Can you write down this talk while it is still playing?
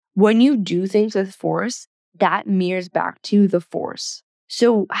when you do things with force, that mirrors back to the force.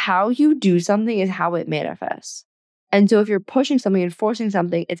 So how you do something is how it manifests. And so if you're pushing something and forcing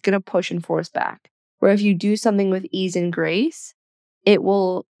something, it's going to push and force back. Where if you do something with ease and grace, it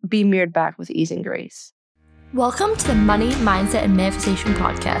will be mirrored back with ease and grace. Welcome to the Money, Mindset, and Manifestation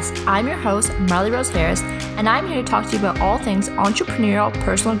Podcast. I'm your host, Marley Rose Harris, and I'm here to talk to you about all things entrepreneurial,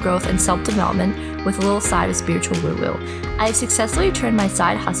 personal growth, and self-development with a little side of spiritual woo-woo. I have successfully turned my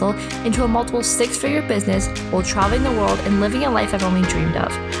side hustle into a multiple six-figure business while traveling the world and living a life I've only dreamed of.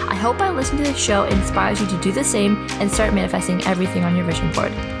 I hope by listening to this show inspires you to do the same and start manifesting everything on your vision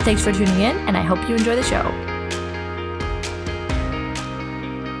board. Thanks for tuning in, and I hope you enjoy the show.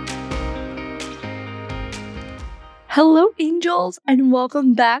 Hello, angels, and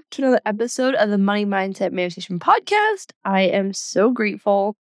welcome back to another episode of the Money, Mindset, Manifestation Podcast. I am so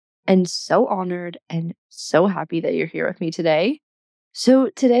grateful and so honored and so happy that you're here with me today. So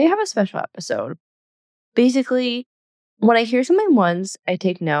today I have a special episode. Basically, when I hear something once, I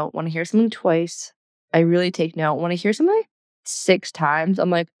take note. When I hear something twice, I really take note. When I hear something 6 times, I'm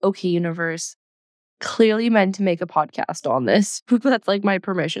like, okay, universe, clearly meant to make a podcast on this. That's like my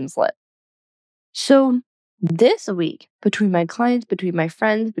permission slip. So this week, between my clients, between my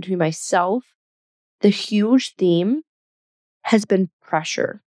friends, between myself, the huge theme has been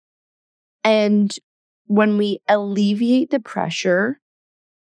pressure. And when we alleviate the pressure,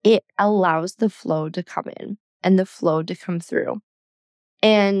 it allows the flow to come in and the flow to come through.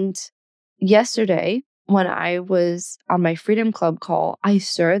 And yesterday, when I was on my Freedom Club call, I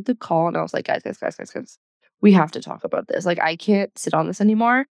started the call and I was like, guys, we have to talk about this. Like, I can't sit on this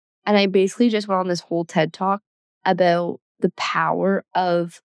anymore. And I basically just went on this whole TED Talk about the power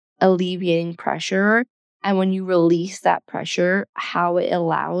of alleviating pressure. And when you release that pressure, how it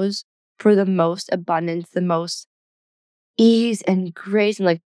allows for the most abundance, the most ease and grace. And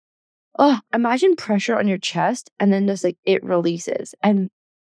like, imagine pressure on your chest and then just like it releases. And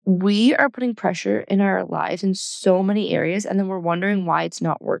we are putting pressure in our lives in so many areas. And then we're wondering why it's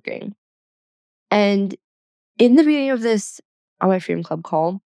not working. And in the beginning of this, on my Freedom Club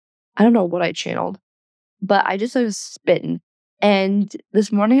call, I don't know what I channeled, but I just was spitting. And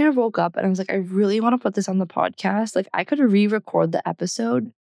this morning I woke up and I was like, I really want to put this on the podcast. Like, I could re-record the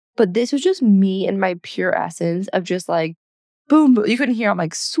episode, but this was just me and my pure essence of just like, boom, boom. You couldn't hear I'm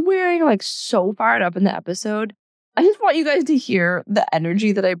like swearing, I'm like so fired up in the episode. I just want you guys to hear the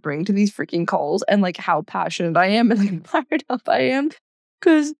energy that I bring to these freaking calls and like how passionate I am and like fired up I am.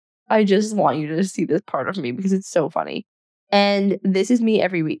 Because I just want you to see this part of me because it's so funny. And this is me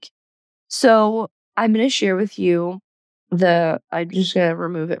every week. So I'm going to share with you I'm just going to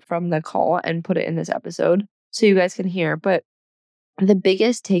remove it from the call and put it in this episode so you guys can hear. But the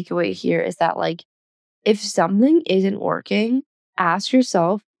biggest takeaway here is that like, if something isn't working, ask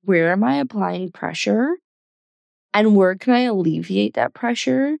yourself, where am I applying pressure? And where can I alleviate that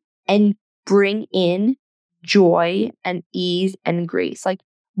pressure and bring in joy and ease and grace? Like,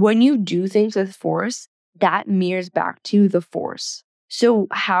 when you do things with force, that mirrors back to the force. So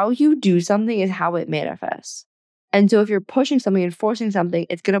how you do something is how it manifests. And so if you're pushing something and forcing something,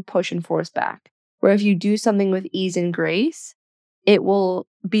 it's going to push and force back. Where if you do something with ease and grace, it will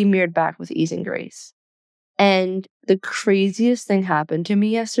be mirrored back with ease and grace. And the craziest thing happened to me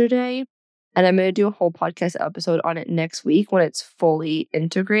yesterday, and I'm going to do a whole podcast episode on it next week when it's fully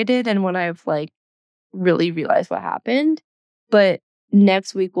integrated and when I've like really realized what happened. But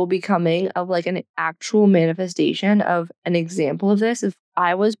next week will be coming of like an actual manifestation of an example of this. If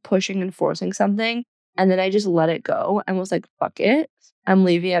I was pushing and forcing something and then I just let it go and was like, fuck it, I'm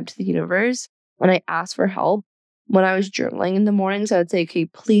leaving it up to the universe. When I asked for help, when I was journaling in the mornings, I would say, okay,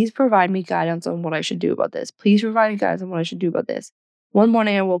 please provide me guidance on what I should do about this. Please provide me guidance on what I should do about this. One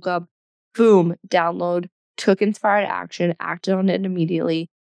morning I woke up, boom, download, took inspired action, acted on it immediately.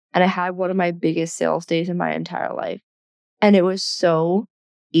 And I had one of my biggest sales days in my entire life. And it was so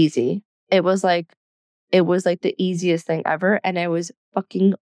easy. It was like the easiest thing ever. And I was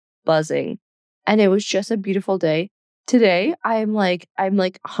fucking buzzing. And it was just a beautiful day. Today, I'm like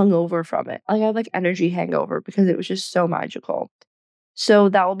hungover from it. Like, I have like energy hangover because it was just so magical. So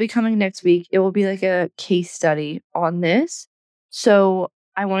that will be coming next week. It will be like a case study on this. So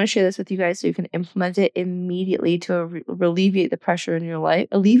I want to share this with you guys so you can implement it immediately to alleviate the pressure in your life,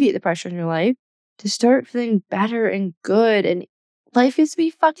 to start feeling better and good. And life is to be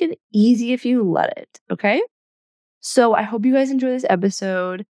fucking easy if you let it. Okay. So I hope you guys enjoy this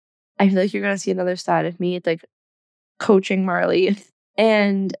episode. I feel like you're going to see another side of me. It's like coaching Marley.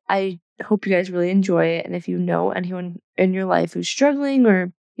 And I hope you guys really enjoy it. And if you know anyone in your life who's struggling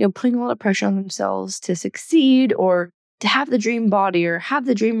or, putting a lot of pressure on themselves to succeed or to have the dream body or have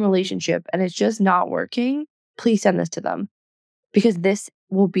the dream relationship and it's just not working, please send this to them, because this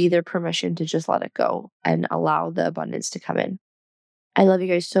will be their permission to just let it go and allow the abundance to come in. I love you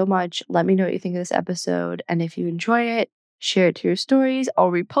guys so much. Let me know what you think of this episode. And if you enjoy it, share it to your stories.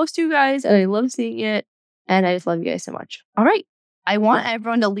 I'll repost you guys and I love seeing it. And I just love you guys so much. All right. I want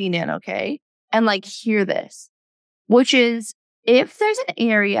everyone to lean in, okay? And like hear this, which is if there's an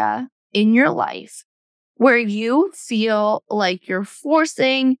area in your life where you feel like you're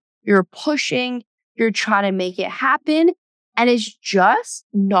forcing, you're pushing, you're trying to make it happen, and it's just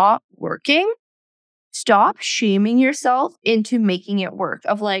not working, stop shaming yourself into making it work.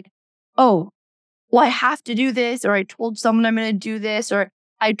 Of like, oh, well, I have to do this, or I told someone I'm going to do this, or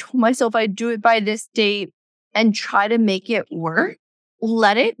I told myself I'd do it by this date, and try to make it work.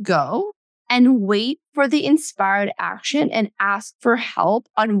 Let it go and wait for the inspired action and ask for help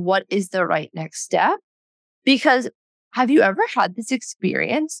on what is the right next step. Because have you ever had this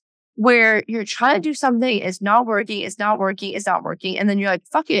experience where you're trying to do something, it's not working, and then you're like,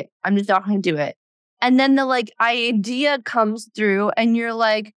 fuck it, I'm just not going to do it. And then the like idea comes through and you're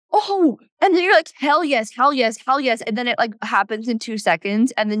like, oh, and then you're like, hell yes. And then it like happens in 2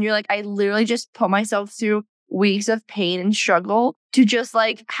 seconds. And then you're like, I literally just put myself through weeks of pain and struggle to just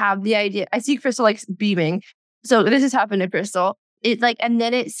like have the idea. I see Crystal like beaming. So this has happened to Crystal. It like, and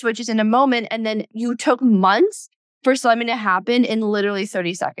then it switches in a moment. And then you took months for something to happen in literally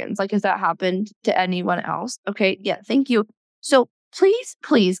 30 seconds. Like, has that happened to anyone else? Okay. Yeah. Thank you. So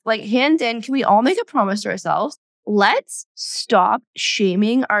please, like hands in, can we all make a promise to ourselves? Let's stop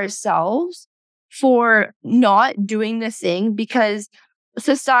shaming ourselves for not doing this thing because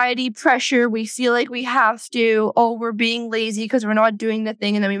society pressure, we feel like we have to, oh, we're being lazy because we're not doing the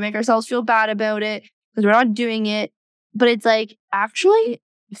thing. And then we make ourselves feel bad about it because we're not doing it. But it's like, actually,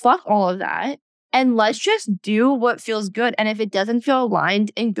 fuck all of that. And let's just do what feels good. And if it doesn't feel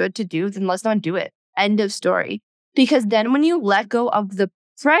aligned and good to do, then let's not do it. End of story. Because then when you let go of the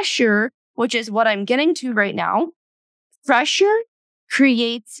pressure, which is what I'm getting to right now, pressure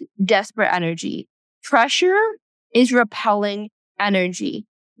creates desperate energy. Pressure is repelling energy.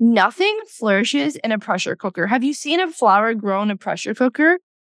 Nothing flourishes in a pressure cooker. Have you seen a flower grow in a pressure cooker?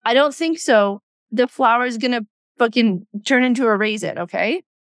 I don't think so. The flower is going to fucking turn into a raisin, okay?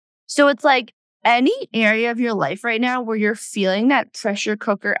 So it's like any area of your life right now where you're feeling that pressure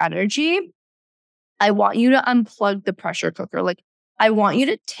cooker energy, I want you to unplug the pressure cooker. Like, I want you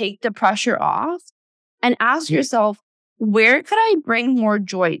to take the pressure off and ask yourself, where could I bring more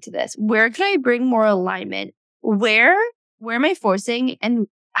joy to this? Where could I bring more alignment? Where am I forcing? And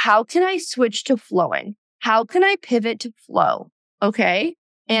how can I switch to flowing? How can I pivot to flow? Okay.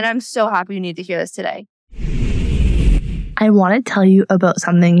 And I'm so happy you need to hear this today. I want to tell you about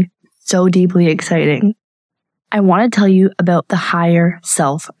something so deeply exciting. I want to tell you about the Higher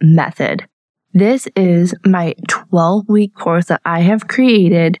Self Method. This is my 12-week course that I have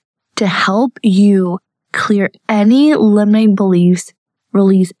created to help you clear any limiting beliefs,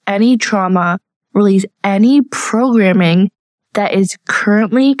 release any trauma, release any programming that is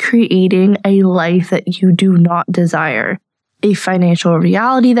currently creating a life that you do not desire, a financial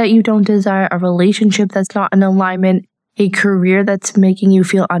reality that you don't desire, a relationship that's not in alignment, a career that's making you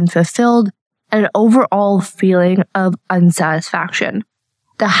feel unfulfilled, and an overall feeling of unsatisfaction.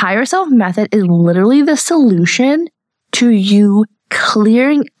 The Higher Self Method is literally the solution to you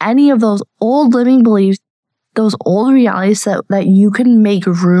clearing any of those old limiting beliefs, those old realities that you can make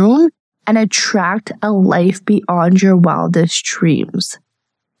room and attract a life beyond your wildest dreams.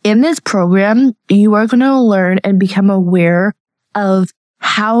 In this program, you are going to learn and become aware of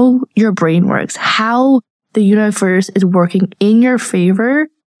how your brain works, how the universe is working in your favor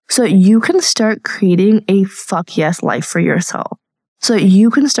so that you can start creating a fuck yes life for yourself. So that you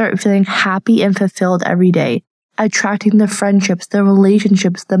can start feeling happy and fulfilled every day, attracting the friendships, the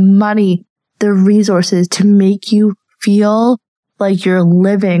relationships, the money, the resources to make you feel like you're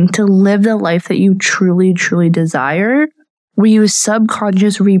living, to live the life that you truly, truly desire. We use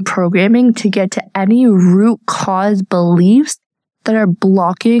subconscious reprogramming to get to any root cause beliefs that are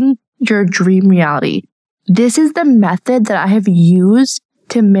blocking your dream reality. This is the method that I have used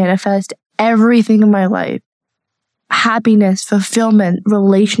to manifest everything in my life. Happiness, fulfillment,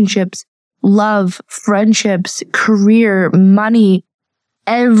 relationships, love, friendships, career, money,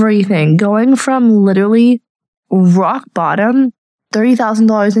 everything. Going from literally rock bottom,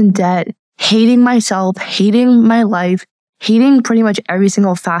 $30,000 in debt, hating myself, hating my life, hating pretty much every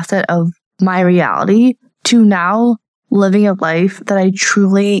single facet of my reality, to now living a life that I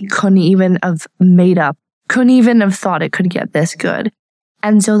truly couldn't even have made up, couldn't even have thought it could get this good.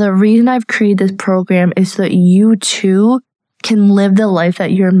 And so the reason I've created this program is so that you too can live the life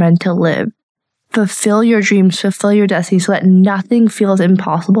that you're meant to live. Fulfill your dreams, fulfill your destiny so that nothing feels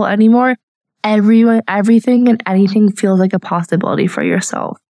impossible anymore. Everything and anything feels like a possibility for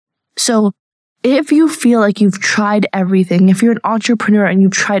yourself. So if you feel like you've tried everything, if you're an entrepreneur and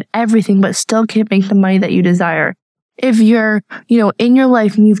you've tried everything but still can't make the money that you desire, if you're, in your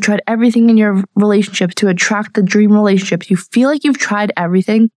life and you've tried everything in your relationships to attract the dream relationships, you feel like you've tried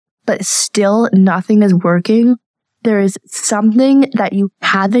everything but still nothing is working, there is something that you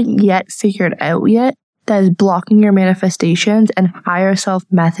haven't yet figured out yet that is blocking your manifestations, and Higher Self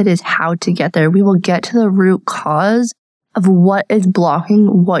Method is how to get there. We will get to the root cause of what is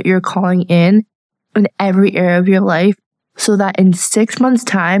blocking what you're calling in every area of your life, so that in 6 months'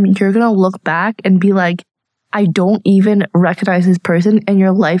 time, you're going to look back and be like, I don't even recognize this person, and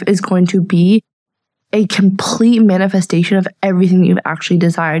your life is going to be a complete manifestation of everything you've actually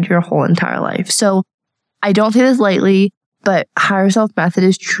desired your whole entire life. So I don't say this lightly, but Higher Self Method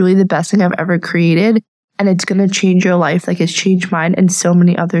is truly the best thing I've ever created, and it's going to change your life like it's changed mine and so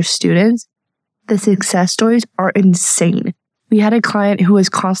many other students. The success stories are insane. We had a client who was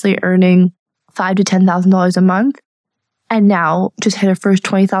constantly earning $5,000 to $10,000 a month, and now just hit her first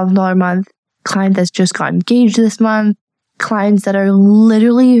 $20,000 a month. Client that's just got engaged this month. Clients that are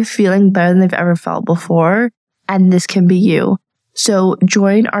literally feeling better than they've ever felt before. And this can be you. So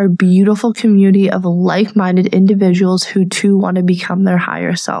join our beautiful community of like-minded individuals who too want to become their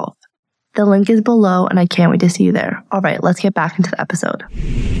higher self. The link is below, and I can't wait to see you there. All right, let's get back into the episode.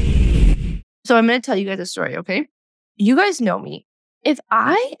 So I'm going to tell you guys a story, okay? You guys know me. If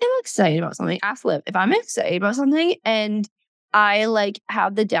I am excited about something, ask Liv. If I'm excited about something and I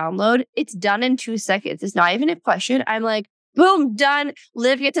have the download, it's done in 2 seconds. It's not even a question. I'm like, boom, done.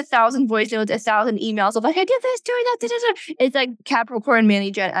 Liv gets 1,000 voice notes, 1,000 emails of I did this, doing that, It's like Capricorn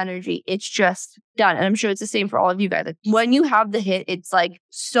Manny Jet energy. It's just done. And I'm sure it's the same for all of you guys. When you have the hit, it's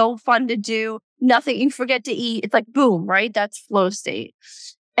so fun to do. Nothing you forget to eat. It's boom, right? That's flow state.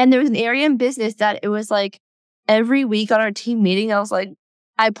 And there was an area in business that it was every week on our team meeting, I was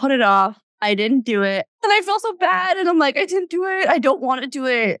I put it off. I didn't do it. And I felt so bad. And I'm I didn't do it. I don't want to do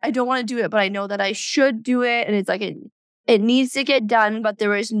it. But I know that I should do it. And it's it needs to get done. But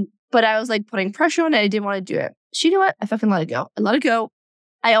I was putting pressure on it. I didn't want to do it. So you know what? I fucking let it go. I let it go.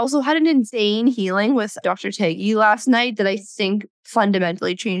 I also had an insane healing with Dr. Taggy last night that I think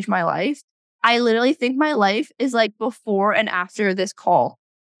fundamentally changed my life. I literally think my life is before and after this call.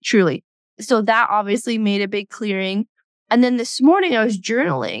 Truly. So that obviously made a big clearing. And then this morning I was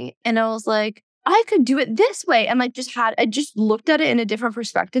journaling and I was I could do it this way. And I just looked at it in a different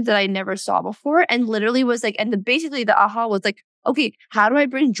perspective that I never saw before. And literally was basically the aha was okay, how do I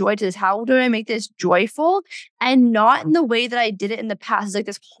bring joy to this? How do I make this joyful? And not in the way that I did it in the past. It's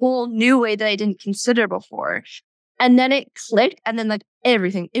this whole new way that I didn't consider before. And then it clicked. And then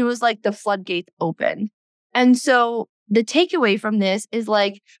everything, it was the floodgates open. And so the takeaway from this is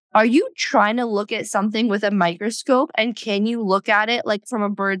are you trying to look at something with a microscope, and can you look at it from a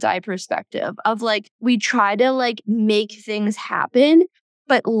bird's eye perspective of we try to make things happen,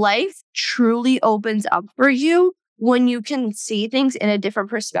 but life truly opens up for you when you can see things in a different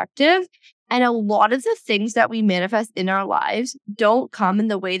perspective. And a lot of the things that we manifest in our lives don't come in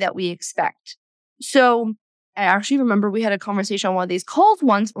the way that we expect. So I actually remember we had a conversation on one of these calls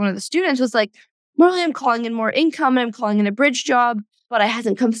once. One of the students was Marley, I'm calling in more income and I'm calling in a bridge job, but it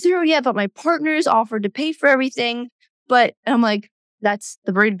hasn't come through yet. But my partner's offered to pay for everything. And I'm that's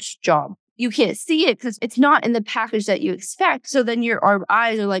the bridge job. You can't see it because it's not in the package that you expect. So then our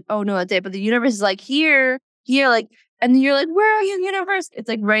eyes are oh no, that's it. But the universe is here, and then you're where are you, universe? It's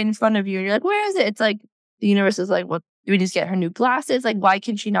right in front of you. And you're where is it? It's the universe is well, do we just get her new glasses? Why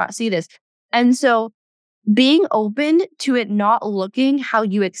can she not see this? And so being open to it not looking how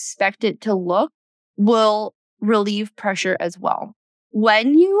you expect it to look will relieve pressure as well.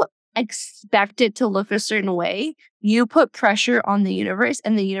 When you expect it to look a certain way, you put pressure on the universe,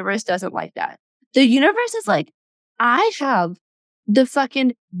 and the universe doesn't like that. The universe is I have the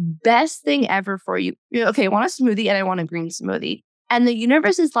fucking best thing ever for you. Okay, I want a smoothie and I want a green smoothie. And the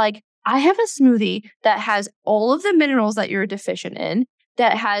universe is I have a smoothie that has all of the minerals that you're deficient in,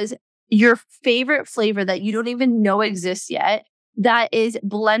 that has your favorite flavor that you don't even know exists yet, that is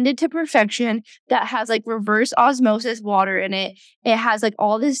blended to perfection, that has reverse osmosis water in it. It has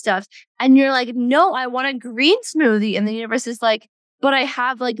all this stuff. And you're no, I want a green smoothie. And the universe is but I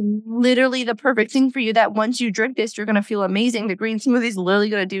have literally the perfect thing for you that once you drink this, you're going to feel amazing. The green smoothie is literally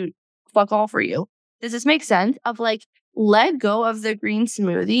going to do fuck all for you. Does this make sense? Of let go of the green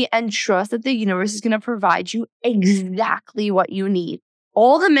smoothie and trust that the universe is going to provide you exactly what you need.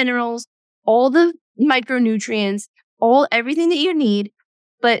 all the minerals, all the micronutrients, everything that you need.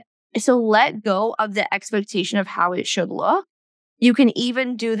 But so let go of the expectation of how it should look. You can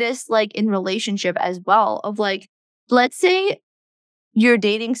even do this like in relationship as well, of like, let's say you're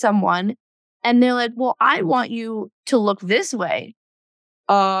dating someone and they're like, well, I want you to look this way.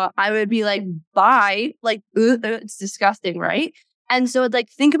 I would be like, bye. Like, it's disgusting, right? And so like,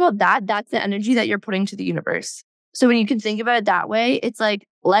 think about that. That's the energy that you're putting to the universe. So when you can think about it that way, it's like,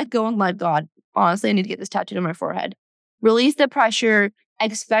 let go and let God. Honestly, I need to get this tattooed on my forehead. Release the pressure,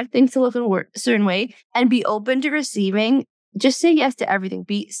 expect things to look a certain way, and be open to receiving. Just say yes to everything.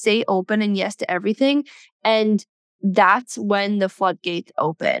 Stay open and yes to everything. And that's when the floodgates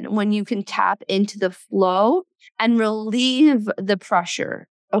open, when you can tap into the flow and relieve the pressure.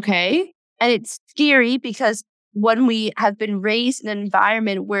 Okay. And it's scary because when we have been raised in an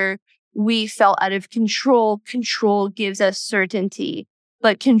environment where we felt out of control gives us certainty,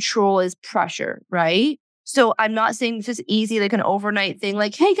 but control is pressure, right? So I'm not saying this is easy, like an overnight thing,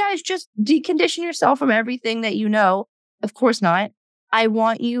 like, hey guys, just decondition yourself from everything that you know. Of course not. I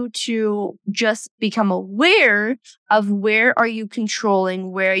want you to just become aware of where are you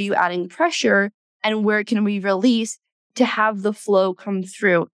controlling, where are you adding pressure, and where can we release to have the flow come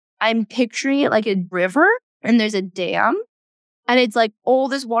through. I'm picturing it like a river and there's a dam and it's like all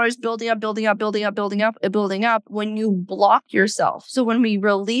this water is building up when you block yourself. So when we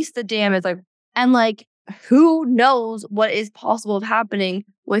release the dam, it's like, and like, who knows what is possible of happening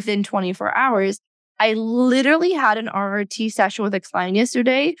within 24 hours. I literally had an RRT session with a client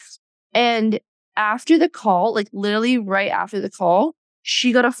yesterday. And after the call, like literally right after the call,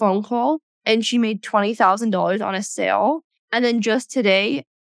 she got a phone call and she made $20,000 on a sale. And then just today,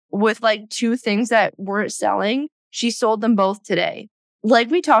 with like 2 things that weren't selling, she sold them both today. Like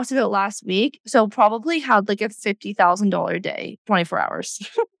we talked about last week. So probably had like a $50,000 day, 24 hours.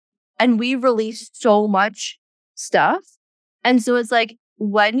 And we released so much stuff. And so it's like,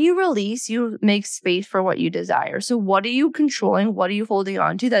 when you release, you make space for what you desire. So what are you controlling? What are you holding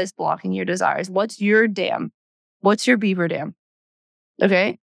on to that is blocking your desires? What's your dam? What's your beaver dam?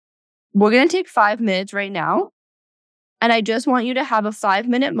 Okay. We're going to take 5 minutes right now. And I just want you to have a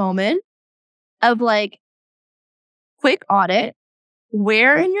 5-minute moment of like quick audit.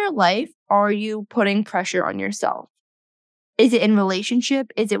 Where in your life are you putting pressure on yourself? Is it in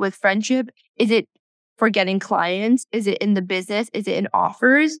relationship? Is it with friendship? Is it for getting clients? Is it in the business? Is it in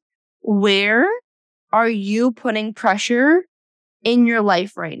offers? Where are you putting pressure in your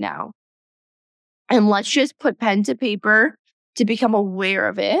life right now? And let's just put pen to paper to become aware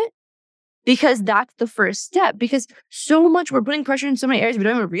of it, because that's the first step. Because so much, we're putting pressure in so many areas we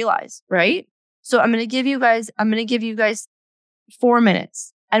don't even realize, right? So I'm going to give you guys 4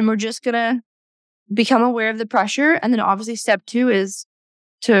 minutes, and we're just going to become aware of the pressure. And then obviously step 2 is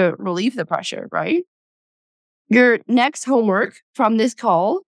to relieve the pressure, right? Your next homework from this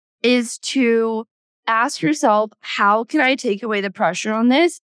call is to ask yourself, how can I take away the pressure on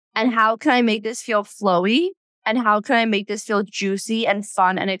this? And how can I make this feel flowy? And how can I make this feel juicy and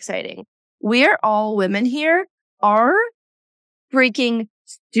fun and exciting? We're all women here. Our freaking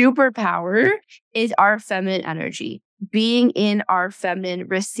superpower is our feminine energy. Being in our feminine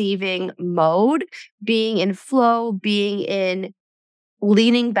receiving mode, being in flow, being in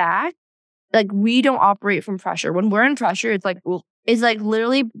leaning back. Like, we don't operate from pressure. When we're in pressure, it's like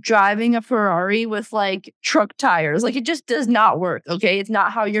literally driving a Ferrari with like truck tires. Like, it just does not work. Okay. It's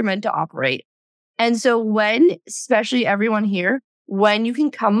not how you're meant to operate. And so when, especially everyone here, when you can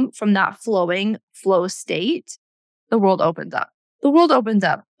come from that flowing flow state, the world opens up.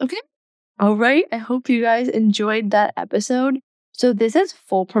 Okay. All right. I hope you guys enjoyed that episode. So this is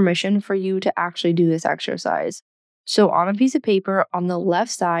full permission for you to actually do this exercise. So on a piece of paper, on the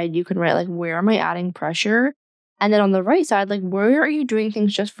left side, you can write like, where am I adding pressure? And then on the right side, like, where are you doing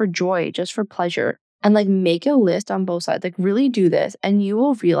things just for joy, just for pleasure? And like, make a list on both sides. Like, really do this. And you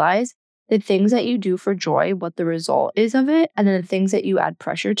will realize the things that you do for joy, what the result is of it. And then the things that you add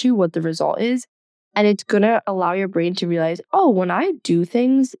pressure to, what the result is. And it's going to allow your brain to realize, oh, when I do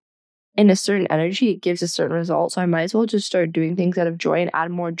things in a certain energy, it gives a certain result. So I might as well just start doing things out of joy and add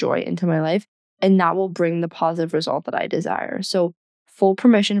more joy into my life. And that will bring the positive result that I desire. So full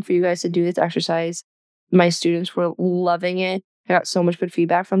permission for you guys to do this exercise. My students were loving it. I got so much good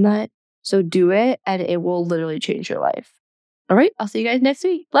feedback from that. So do it and it will literally change your life. All right. I'll see you guys next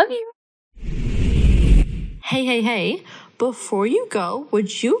week. Love you. Hey. Before you go,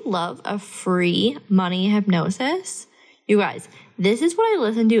 would you love a free money hypnosis? You guys, This is what I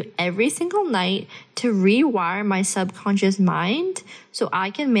listen to every single night to rewire my subconscious mind so I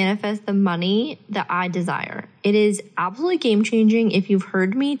can manifest the money that I desire. It is absolutely game-changing. If you've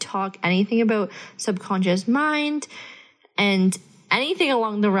heard me talk anything about subconscious mind and anything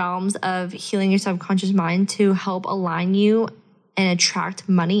along the realms of healing your subconscious mind to help align you and attract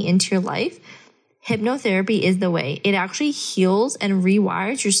money into your life, hypnotherapy is the way. It actually heals and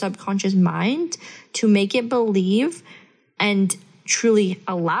rewires your subconscious mind to make it believe and truly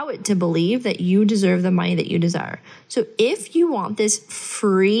allow it to believe that you deserve the money that you desire. So if you want this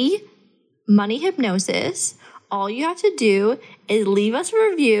free money hypnosis, all you have to do is leave us a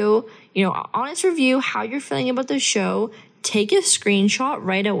review, honest review, how you're feeling about the show. Take a screenshot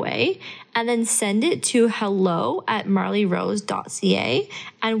right away and then send it to hello@marleyrose.ca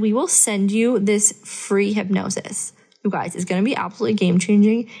and we will send you this free hypnosis. You guys, it's going to be absolutely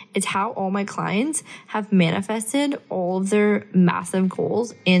game-changing. It's how all my clients have manifested all of their massive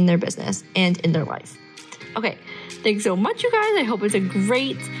goals in their business and in their life. Okay, thanks so much, you guys. I hope it's a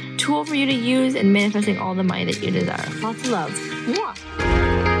great tool for you to use in manifesting all the money that you desire. Lots of love. Mwah.